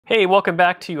Hey, welcome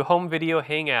back to Home Video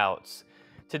Hangouts.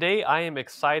 Today I am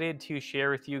excited to share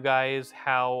with you guys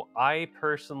how I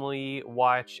personally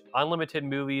watch unlimited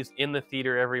movies in the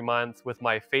theater every month with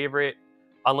my favorite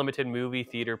unlimited movie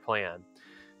theater plan.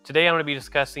 Today I'm going to be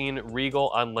discussing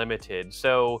Regal Unlimited.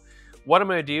 So what I'm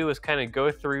going to do is kind of go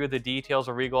through the details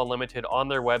of Regal Unlimited on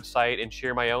their website and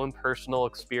share my own personal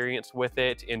experience with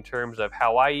it in terms of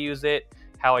how I use it,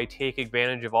 how I take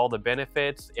advantage of all the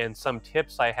benefits, and some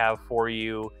tips I have for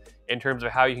you in terms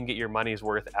of how you can get your money's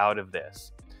worth out of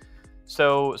this.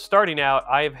 So starting out,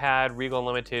 I've had Regal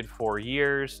Unlimited for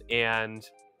years, and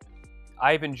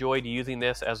I've enjoyed using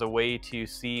this as a way to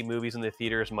see movies in the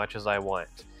theater as much as I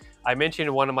want. I mentioned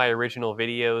in one of my original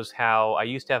videos how I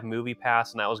used to have Movie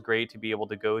Pass, and that was great to be able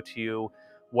to go to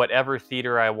whatever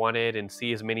theater I wanted and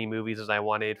see as many movies as I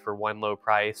wanted for one low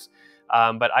price.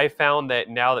 But I found that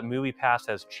now that Movie Pass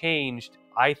has changed,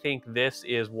 I think this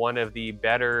is one of the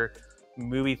better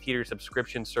movie theater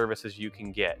subscription services you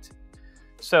can get.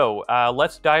 So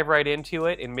let's dive right into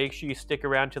it, and make sure you stick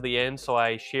around to the end so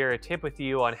I share a tip with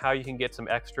you on how you can get some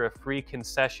extra free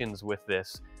concessions with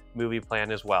this movie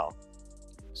plan as well.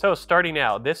 So starting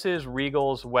out, this is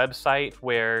Regal's website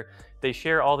where they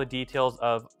share all the details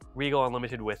of Regal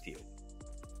Unlimited with you.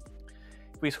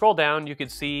 If we scroll down, you can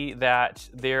see that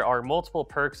there are multiple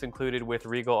perks included with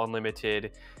Regal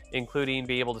Unlimited, including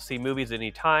being able to see movies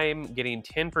anytime, getting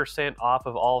 10% off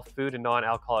of all food and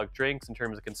non-alcoholic drinks in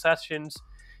terms of concessions,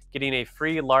 getting a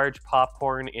free large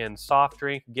popcorn and soft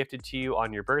drink gifted to you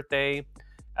on your birthday,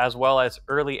 as well as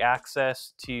early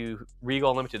access to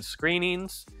Regal Unlimited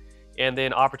screenings, and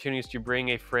then opportunities to bring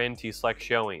a friend to select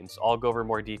showings. I'll go over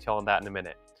more detail on that in a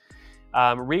minute.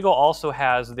 Regal also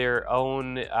has their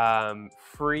own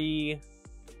free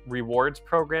rewards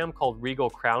program called Regal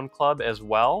Crown Club as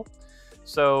well.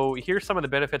 So here's some of the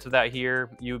benefits of that here.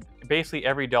 You basically,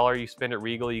 every dollar you spend at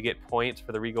Regal, you get points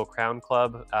for the Regal Crown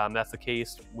Club. That's the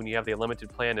case when you have the unlimited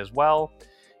plan as well.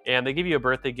 And they give you a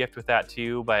birthday gift with that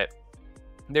too, but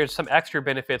there's some extra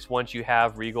benefits once you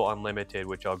have Regal Unlimited,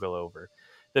 which I'll go over.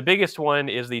 The biggest one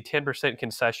is the 10%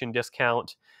 concession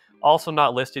discount. Also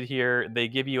not listed here, they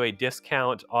give you a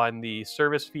discount on the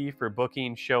service fee for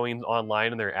booking showings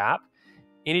online in their app.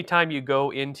 Anytime you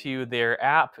go into their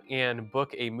app and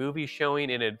book a movie showing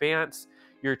in advance,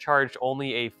 you're charged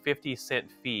only a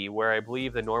 50-cent fee, where I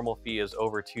believe the normal fee is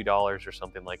over $2 or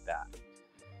something like that.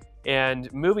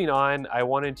 And moving on, I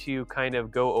wanted to kind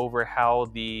of go over how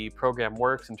the program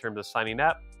works in terms of signing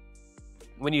up.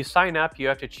 When you sign up, you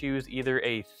have to choose either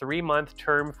a 3-month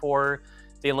term for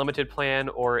the unlimited plan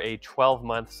or a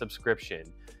 12-month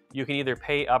subscription. You can either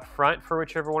pay upfront for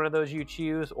whichever one of those you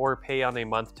choose, or pay on a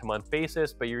month-to-month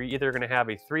basis, but you're either going to have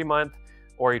a 3-month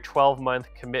or a 12-month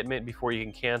commitment before you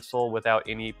can cancel without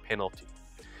any penalty.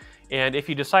 And if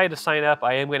you decide to sign up,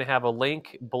 I am going to have a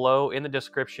link below in the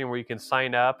description where you can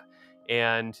sign up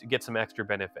and get some extra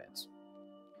benefits.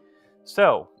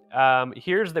 So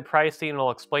here's the pricing, and I'll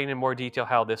explain in more detail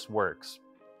how this works.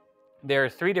 There are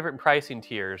 3 different pricing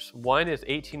tiers. One is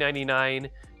 $18.99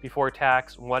 before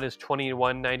tax, one is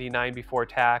 $21.99 before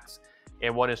tax,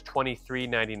 and one is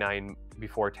 $23.99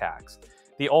 before tax.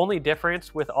 The only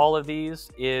difference with all of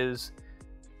these is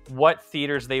what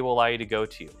theaters they will allow you to go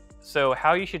to. So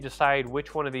how you should decide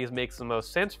which one of these makes the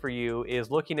most sense for you is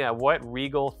looking at what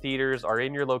Regal theaters are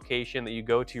in your location that you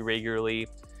go to regularly,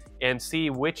 and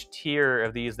see which tier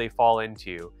of these they fall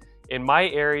into. In my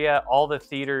area, all the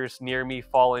theaters near me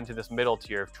fall into this middle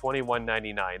tier of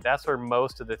 $21.99. That's where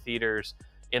most of the theaters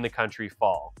in the country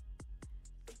fall.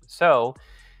 So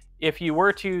if you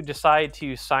were to decide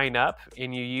to sign up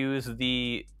and you use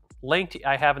the link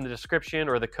I have in the description,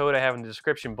 or the code I have in the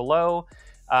description below,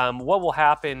 what will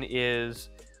happen is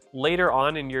later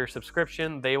on in your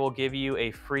subscription, they will give you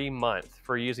a free month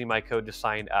for using my code to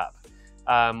sign up.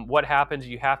 What happens,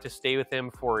 you have to stay with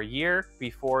them for a year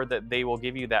before that they will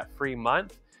give you that free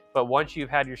month. But once you've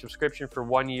had your subscription for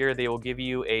 1 year, they will give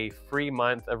you a free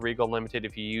month of Regal Unlimited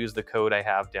if you use the code I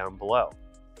have down below.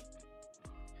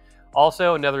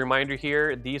 Also, another reminder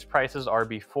here, these prices are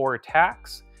before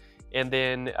tax. And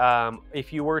then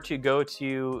if you were to go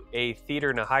to a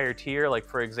theater in a higher tier, like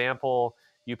for example,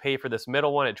 you pay for this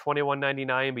middle one at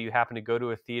 $21.99, but you happen to go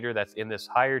to a theater that's in this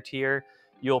higher tier,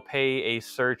 you'll pay a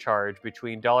surcharge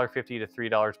between $1.50 to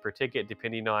 $3 per ticket,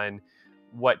 depending on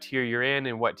what tier you're in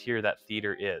and what tier that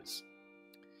theater is.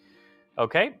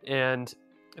 Okay, and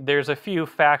there's a few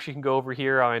facts you can go over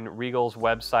here on Regal's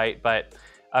website, but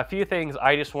a few things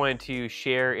I just wanted to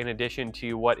share in addition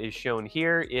to what is shown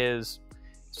here is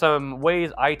some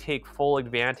ways I take full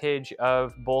advantage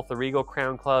of both the Regal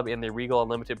Crown Club and the Regal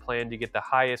Unlimited plan to get the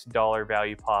highest dollar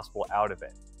value possible out of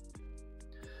it.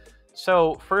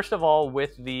 So first of all,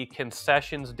 with the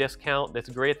concessions discount, it's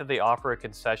great that they offer a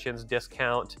concessions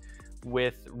discount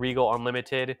with Regal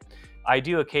Unlimited. I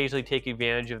do occasionally take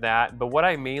advantage of that, but what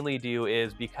I mainly do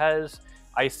is because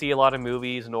I see a lot of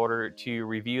movies in order to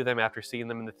review them after seeing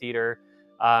them in the theater,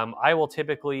 I will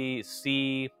typically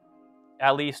see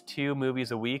at least 2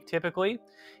 movies a week typically.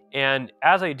 And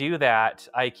as I do that,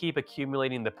 I keep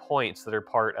accumulating the points that are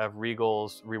part of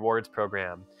Regal's rewards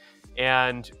program.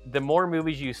 And the more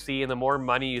movies you see and the more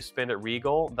money you spend at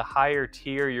Regal, the higher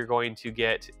tier you're going to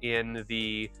get in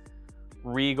the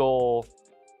Regal,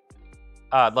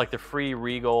 like the free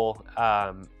Regal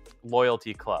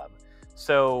loyalty club.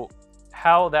 So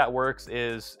how that works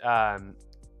is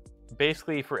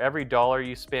basically for every $1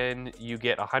 you spend, you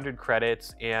get 100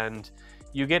 credits, and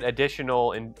you get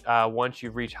additional once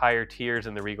you've reached higher tiers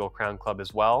in the Regal Crown Club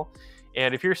as well.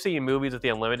 And if you're seeing movies with the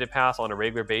Unlimited Pass on a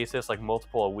regular basis, like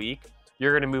multiple a week,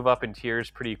 you're going to move up in tiers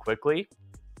pretty quickly.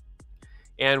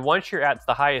 And once you're at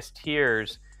the highest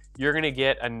tiers, you're going to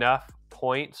get enough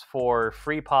points for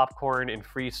free popcorn and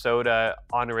free soda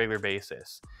on a regular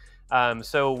basis.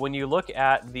 So when you look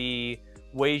at the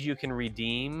ways you can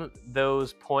redeem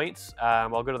those points,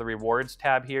 I'll go to the rewards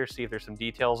tab here, see if there's some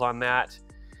details on that.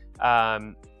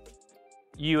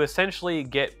 You essentially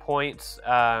get points.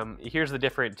 Here's the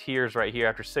different tiers right here.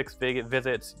 After 6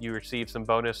 visits, you receive some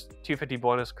bonus 250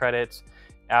 bonus credits.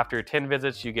 After 10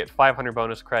 visits, you get 500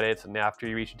 bonus credits. And after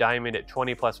you reach Diamond at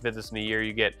 20 plus visits in a year,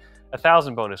 you get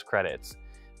 1,000 bonus credits.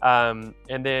 And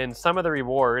then some of the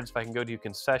rewards, if I can go to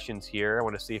concessions here, I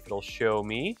want to see if it'll show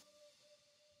me.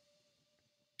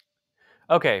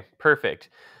 Okay, perfect.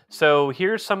 So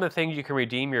here's some of the things you can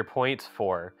redeem your points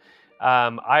for.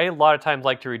 I a lot of times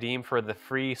like to redeem for the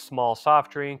free small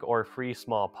soft drink or free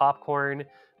small popcorn.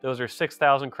 Those are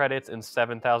 6,000 credits and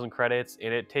 7,000 credits,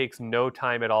 and it takes no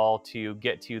time at all to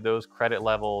get to those credit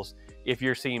levels if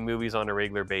you're seeing movies on a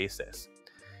regular basis.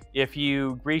 If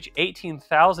you reach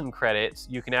 18,000 credits,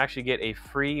 you can actually get a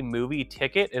free movie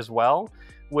ticket as well,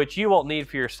 which you won't need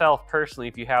for yourself personally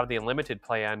if you have the Unlimited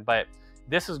plan, but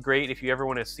this is great if you ever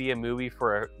want to see a movie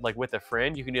with a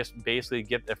friend. You can just basically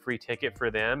get a free ticket for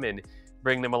them and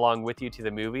bring them along with you to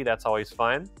the movie. That's always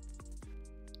fun.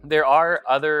 There are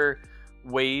other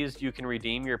ways you can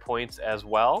redeem your points as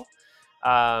well.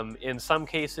 In some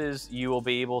cases, you will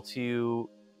be able to,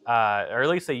 or at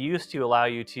least they used to allow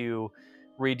you to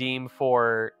redeem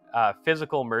for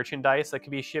physical merchandise that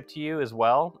can be shipped to you as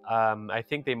well. I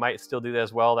think they might still do that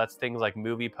as well. That's things like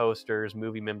movie posters,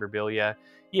 movie memorabilia.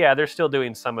 Yeah, they're still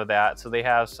doing some of that. So they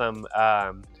have some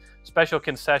special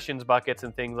concessions buckets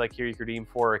and things like here you can redeem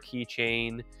for a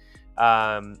keychain.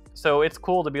 So it's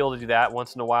cool to be able to do that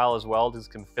once in a while as well, do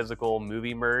some physical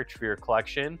movie merch for your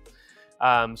collection.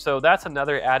 So that's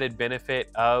another added benefit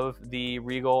of the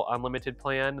Regal Unlimited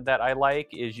plan that I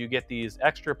like, is you get these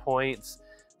extra points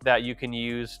that you can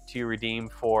use to redeem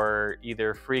for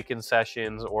either free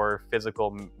concessions or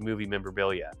physical movie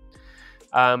memorabilia.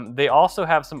 They also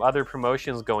have some other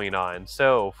promotions going on.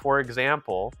 So, for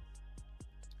example,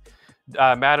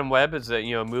 Madam Web is a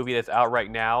movie that's out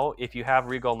right now. If you have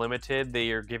Regal Unlimited,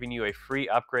 they are giving you a free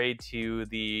upgrade to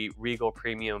the Regal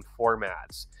Premium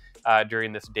formats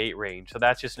during this date range. So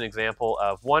that's just an example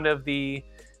of one of the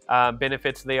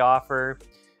benefits they offer.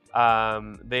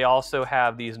 They also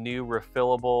have these new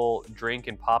refillable drink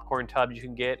and popcorn tubs you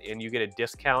can get, and you get a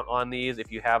discount on these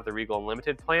if you have the Regal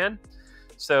Unlimited plan.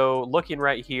 So looking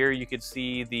right here, you could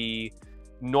see the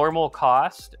normal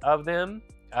cost of them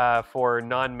for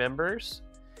non-members,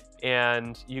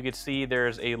 and you could see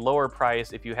there's a lower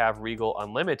price if you have Regal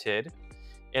Unlimited,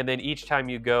 and then each time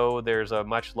you go, there's a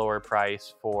much lower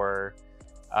price for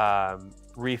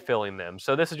refilling them.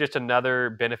 So this is just another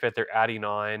benefit they're adding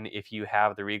on if you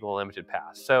have the Regal Unlimited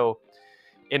Pass. So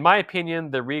in my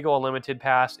opinion, the Regal Unlimited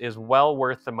Pass is well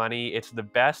worth the money. It's the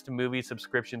best movie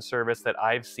subscription service that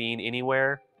I've seen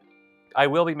anywhere. I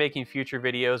will be making future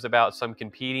videos about some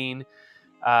competing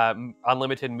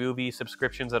unlimited movie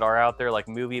subscriptions that are out there, like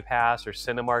Movie Pass or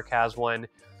Cinemark has one.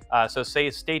 So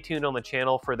stay tuned on the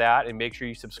channel for that, and make sure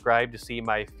you subscribe to see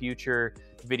my future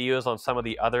videos on some of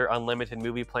the other unlimited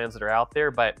movie plans that are out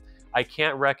there. But I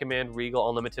can't recommend Regal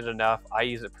Unlimited enough. I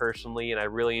use it personally, and I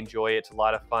really enjoy it. It's a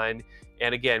lot of fun.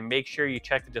 And again, make sure you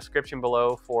check the description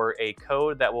below for a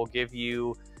code that will give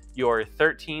you your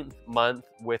 13th month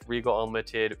with Regal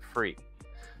Unlimited free.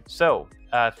 So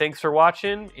thanks for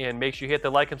watching, and make sure you hit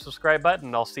the like and subscribe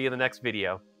button. I'll see you in the next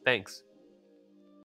video. Thanks.